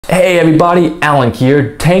Hey everybody, Alan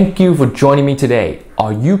here. Thank you for joining me today.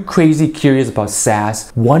 Are you crazy curious about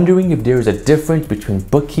SaaS, wondering if there is a difference between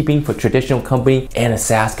bookkeeping for a traditional company and a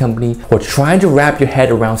SaaS company, or trying to wrap your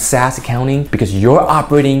head around SaaS accounting because you're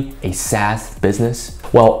operating a SaaS business?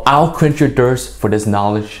 Well, I'll quench your thirst for this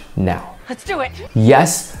knowledge now. Let's do it.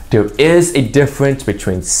 Yes, there is a difference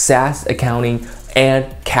between SaaS accounting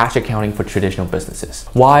and cash accounting for traditional businesses.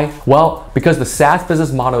 Why? Well, because the SaaS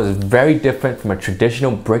business model is very different from a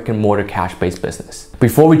traditional brick and mortar cash-based business.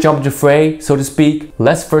 Before we jump into the fray, so to speak,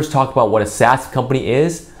 let's first talk about what a SaaS company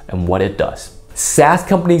is and what it does. SaaS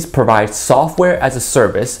companies provide software as a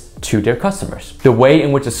service to their customers. The way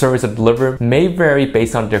in which the service is delivered may vary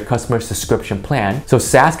based on their customer subscription plan, so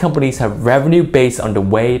SaaS companies have revenue based on the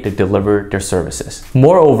way they deliver their services.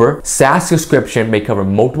 Moreover, SaaS subscription may cover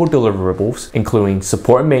multiple deliverables, including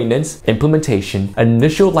support and maintenance, implementation,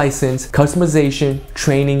 initial license, customization,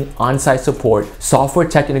 training, on-site support, software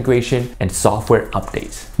tech integration, and software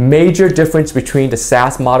updates. Major difference between the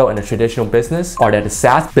SaaS model and a traditional business are that the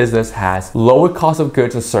SaaS business has lower cost of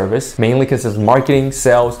goods and service, mainly consists of marketing,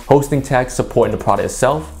 sales, hosting tech, support in the product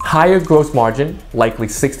itself, higher gross margin, likely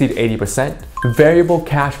 60 to 80%, variable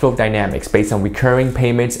cash flow dynamics based on recurring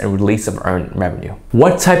payments and release of earned revenue.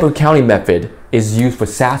 What type of accounting method is used for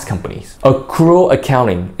SaaS companies? Accrual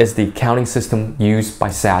accounting is the accounting system used by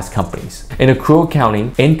SaaS companies. In accrual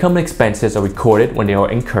accounting, income and expenses are recorded when they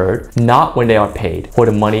are incurred, not when they are paid or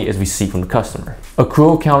the money is received from the customer.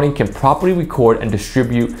 Accrual accounting can properly record and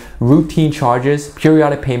distribute routine charges,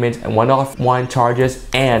 periodic payments, and one-off charges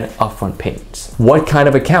and upfront payments. What kind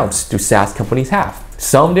of accounts do SaaS companies have?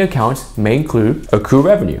 Some of the accounts may include accrued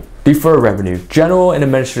revenue, deferred revenue, general and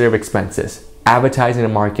administrative expenses, advertising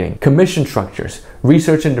and marketing, commission structures,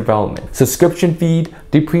 research and development, subscription fee,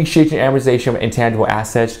 depreciation and amortization of intangible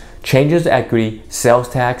assets, changes to equity, sales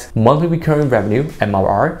tax, monthly recurring revenue,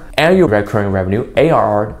 MRR, annual recurring revenue,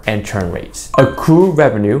 ARR, and churn rates. Accrued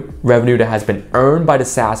revenue, revenue that has been earned by the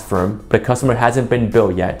SaaS firm, but the customer hasn't been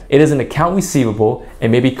billed yet. It is an account receivable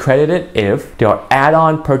and may be credited if there are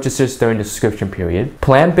add-on purchases during the subscription period,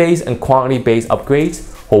 plan-based and quantity-based upgrades,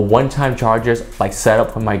 or one-time charges like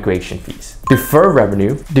setup and migration fees. Deferred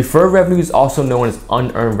revenue. Deferred revenue is also known as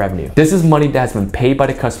unearned revenue. This is money that has been paid by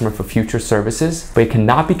the customer for future services, but it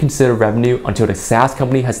cannot be considered revenue until the SaaS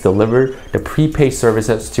company has delivered the prepaid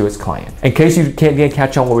services to its client. In case you can't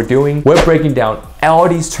catch on what we're doing, we're breaking down all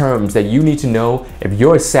these terms that you need to know if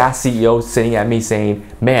you're a SaaS CEO sitting at me saying,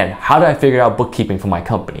 man, how do I figure out bookkeeping for my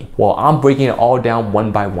company? Well, I'm breaking it all down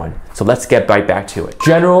one by one. So let's get right back to it.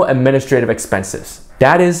 General administrative expenses.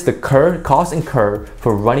 That is the cost incurred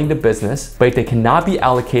for running the business, but they cannot be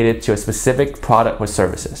allocated to a specific product or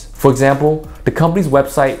services. For example, the company's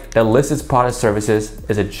website that lists its product services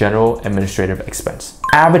is a general administrative expense.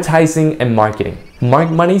 Advertising and marketing.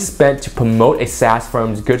 Money spent to promote a SaaS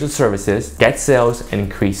firm's goods or services, get sales, and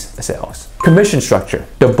increase sales. Commission structure.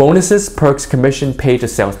 The bonuses, perks, commission paid to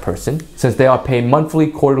salesperson. Since they are paid monthly,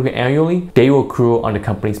 quarterly, annually, they will accrue on the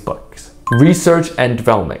company's books. Research and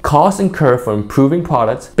development. Costs incurred for improving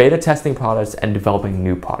products, beta testing products, and developing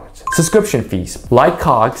new products. Subscription fees. Like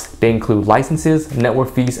COGS, they include licenses, network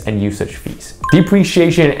fees, and usage fees.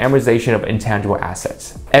 Depreciation and amortization of intangible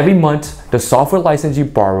assets. Every month, the software license you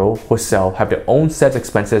borrow or sell have their own set of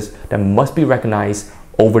expenses that must be recognized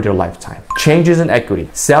over their lifetime. Changes in equity.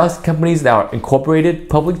 SaaS companies that are incorporated,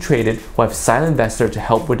 public traded, will have silent investors to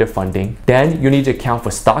help with their funding. Then you need to account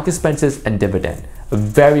for stock expenses and dividend. A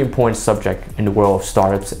very important subject in the world of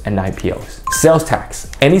startups and IPOs. Sales tax.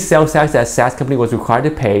 Any sales tax that a SaaS company was required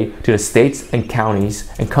to pay to the states and counties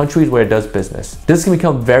and countries where it does business. This can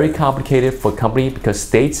become very complicated for a company because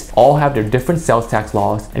states all have their different sales tax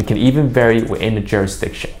laws and can even vary within the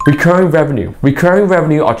jurisdiction. Recurring revenue. Recurring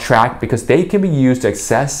revenue are tracked because they can be used to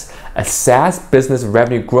assess a SaaS business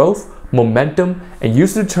revenue growth, momentum, and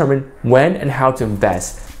used to determine when and how to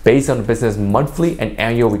invest based on the business monthly and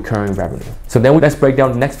annual recurring revenue. So then let's break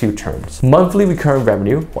down the next few terms. Monthly recurring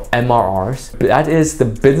revenue, or MRRs, that is the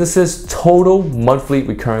business's total monthly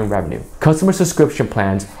recurring revenue. Customer subscription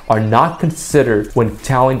plans are not considered when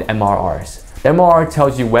tallying the MRRs. MRR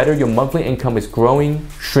tells you whether your monthly income is growing,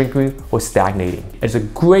 shrinking, or stagnating. It's a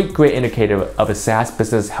great indicator of a SaaS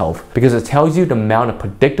business health because it tells you the amount of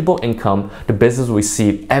predictable income the business will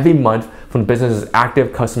receive every month from the business's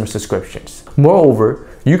active customer subscriptions. Moreover,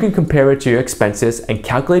 you can compare it to your expenses and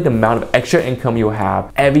calculate the amount of extra income you'll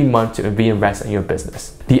have every month to reinvest in your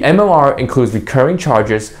business. The MRR includes recurring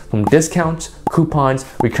charges from discounts, coupons,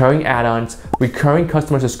 recurring add-ons, recurring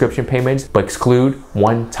customer subscription payments, but exclude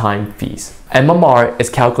one-time fees. MMR is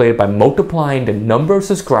calculated by multiplying the number of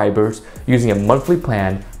subscribers using a monthly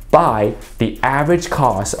plan by the average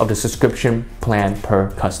cost of the subscription plan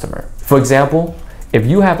per customer. For example, if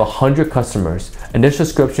you have 100 customers and their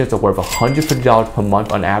subscriptions are worth $150 per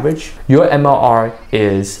month on average, your MLR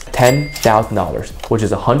is $10,000, which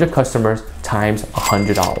is 100 customers times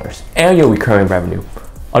 $100. Annual recurring revenue,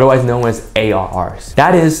 otherwise known as ARRs.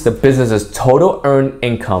 That is the business's total earned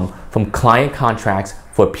income from client contracts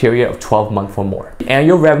for a period of 12 months or more. The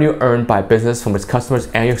annual revenue earned by business from its customers'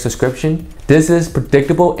 annual subscription, this is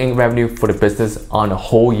predictable in revenue for the business on a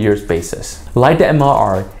whole year's basis. Like the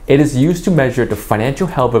MRR, it is used to measure the financial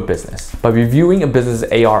health of a business. By reviewing a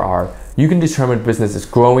business's ARR, you can determine the business is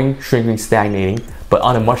growing, shrinking, stagnating, but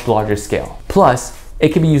on a much larger scale. Plus, it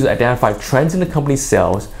can be used to identify trends in the company's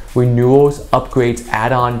sales, renewals, upgrades,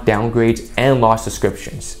 add-on, downgrades, and lost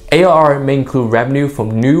subscriptions. ARR may include revenue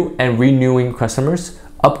from new and renewing customers,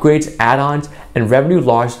 upgrades, add-ons, and revenue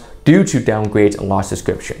lost due to downgrades and lost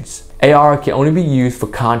subscriptions. ARR can only be used for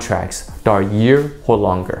contracts that are a year or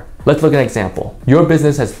longer. Let's look at an example. Your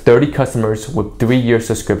business has 30 customers with 3-year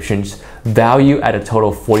subscriptions valued at a total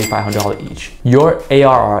of $4,500 each. Your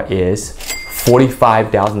ARR is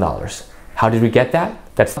 $45,000. How did we get that?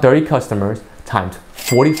 That's 30 customers times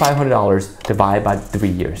 $4,500 divided by 3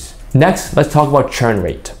 years. Next, let's talk about churn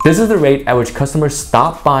rate. This is the rate at which customers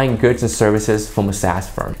stop buying goods and services from a SaaS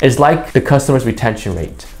firm. It's like the customer's retention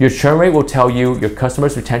rate. Your churn rate will tell you your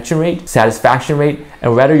customer's retention rate, satisfaction rate,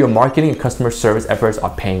 and whether your marketing and customer service efforts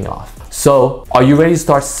are paying off. So, are you ready to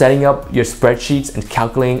start setting up your spreadsheets and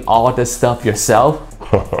calculating all of this stuff yourself?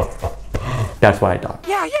 That's what I thought.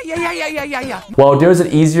 Yeah. Well, there's an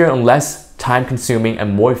easier and less time-consuming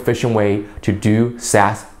and more efficient way to do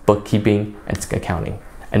SaaS bookkeeping and accounting.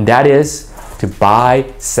 And that is to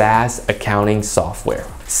buy SaaS accounting software.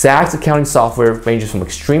 SaaS accounting software ranges from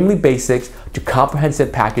extremely basic to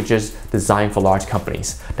comprehensive packages designed for large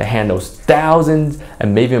companies that handles thousands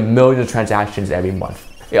and maybe millions of transactions every month.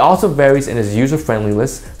 It also varies in its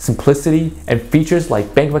user-friendliness, simplicity, and features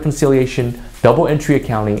like bank reconciliation, double entry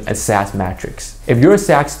accounting, and SaaS metrics. If you're a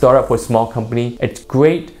SaaS startup or a small company, it's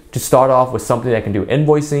great to start off with something that can do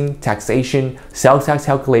invoicing, taxation, sales tax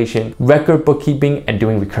calculation, record bookkeeping, and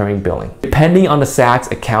doing recurring billing. Depending on the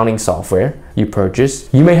SaaS accounting software you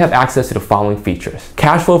purchase, you may have access to the following features: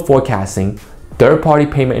 cash flow forecasting, third-party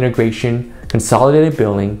payment integration, consolidated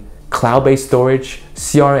billing, cloud-based storage,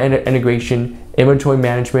 CRM integration, inventory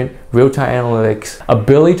management, real-time analytics,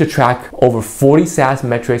 ability to track over 40 SaaS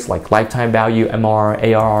metrics like lifetime value,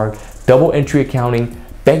 MRR, ARR, double entry accounting,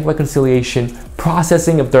 bank reconciliation,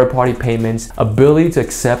 processing of third-party payments, ability to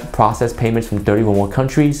accept process payments from 30 or more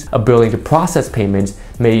countries, ability to process payments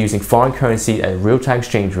made using foreign currency at real-time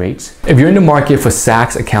exchange rates. If you're in the market for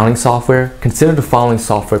SaaS accounting software, consider the following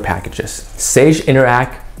software packages: Sage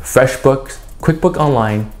Interact, FreshBooks, QuickBooks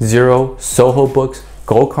Online, Xero, Soho Books,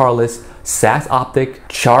 Gold Cardless, SaaS Optic,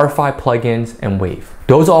 Charify plugins, and Wave.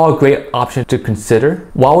 Those are all great options to consider.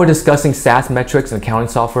 While we're discussing SaaS metrics and accounting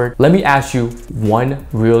software, let me ask you one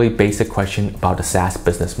really basic question about the SaaS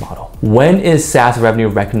business model. When is SaaS revenue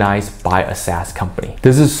recognized by a SaaS company?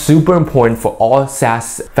 This is super important for all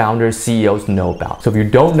SaaS founders, CEOs to know about. So if you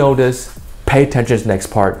don't know this, pay attention to the next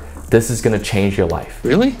part. This is gonna change your life.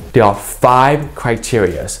 Really? There are 5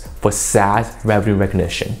 criteria for SaaS revenue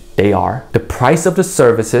recognition. They are: the price of the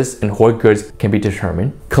services and or goods can be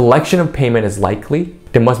determined, collection of payment is likely,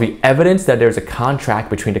 there must be evidence that there's a contract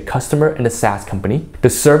between the customer and the SaaS company, the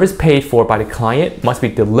service paid for by the client must be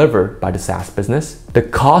delivered by the SaaS business, the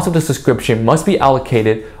cost of the subscription must be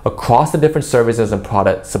allocated across the different services and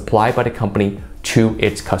products supplied by the company to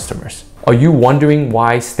its customers. Are you wondering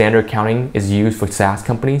why standard accounting is used for SaaS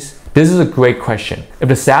companies? This is a great question. If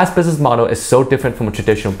the SaaS business model is so different from a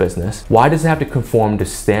traditional business, why does it have to conform to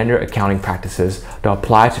standard accounting practices that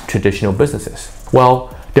apply to traditional businesses?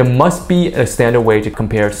 Well, there must be a standard way to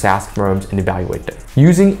compare SaaS firms and evaluate them.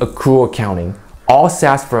 Using accrual accounting, all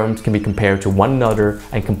SaaS firms can be compared to one another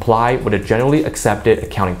and comply with a generally accepted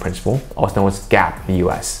accounting principle, also known as GAAP in the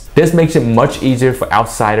US. This makes it much easier for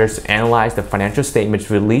outsiders to analyze the financial statements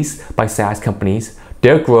released by SaaS companies,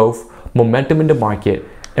 their growth, momentum in the market,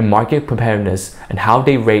 and market competitiveness, and how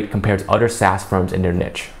they rate compared to other SaaS firms in their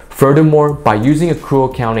niche. Furthermore, by using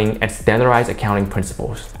accrual accounting and standardized accounting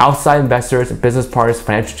principles, outside investors, business partners,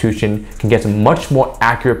 financial institutions can get a much more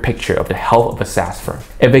accurate picture of the health of a SaaS firm.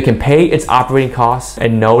 If it can pay its operating costs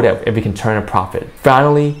and know that if it can turn a profit.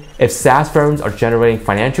 Finally, if SaaS firms are generating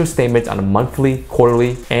financial statements on a monthly,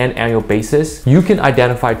 quarterly, and annual basis, you can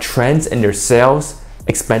identify trends in their sales,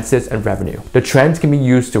 expenses, and revenue. The trends can be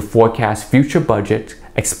used to forecast future budgets,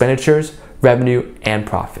 expenditures, revenue, and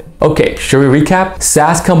profit. Okay, should we recap?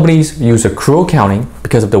 SaaS companies use accrual accounting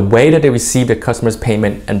because of the way that they receive their customers'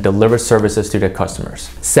 payment and deliver services to their customers.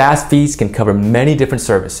 SaaS fees can cover many different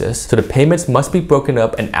services, so the payments must be broken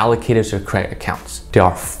up and allocated to the correct accounts. There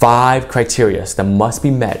are 5 criteria that must be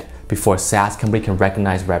met before a SaaS company can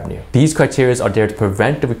recognize revenue. These criteria are there to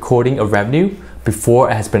prevent the recording of revenue before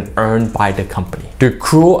it has been earned by the company. The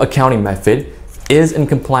accrual accounting method is in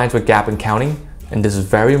compliance with GAAP accounting, and this is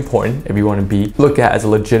very important if you want to be looked at as a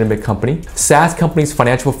legitimate company. SaaS companies'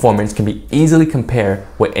 financial performance can be easily compared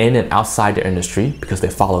within and outside the industry because they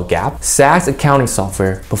follow GAAP. SaaS accounting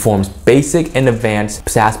software performs basic and advanced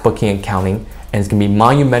SaaS booking accounting, and it's gonna be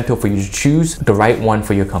monumental for you to choose the right one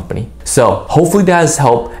for your company. So hopefully that has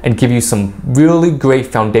helped and give you some really great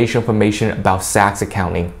foundational information about SaaS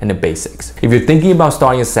accounting and the basics. If you're thinking about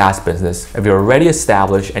starting a SaaS business, if you're already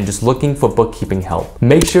established and just looking for bookkeeping help,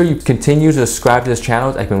 make sure you continue to subscribe to this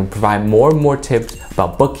channel. I can provide more and more tips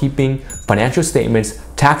about bookkeeping, financial statements,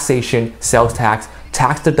 taxation, sales tax,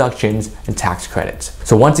 tax deductions, and tax credits.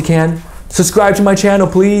 So once again, subscribe to my channel,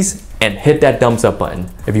 please, and hit that thumbs up button.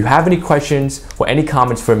 If you have any questions or any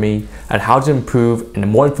comments for me on how to improve and the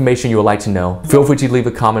more information you would like to know, feel free to leave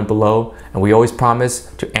a comment below, and we always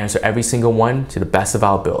promise to answer every single one to the best of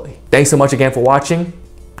our ability. Thanks so much again for watching.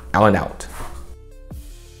 Out and out.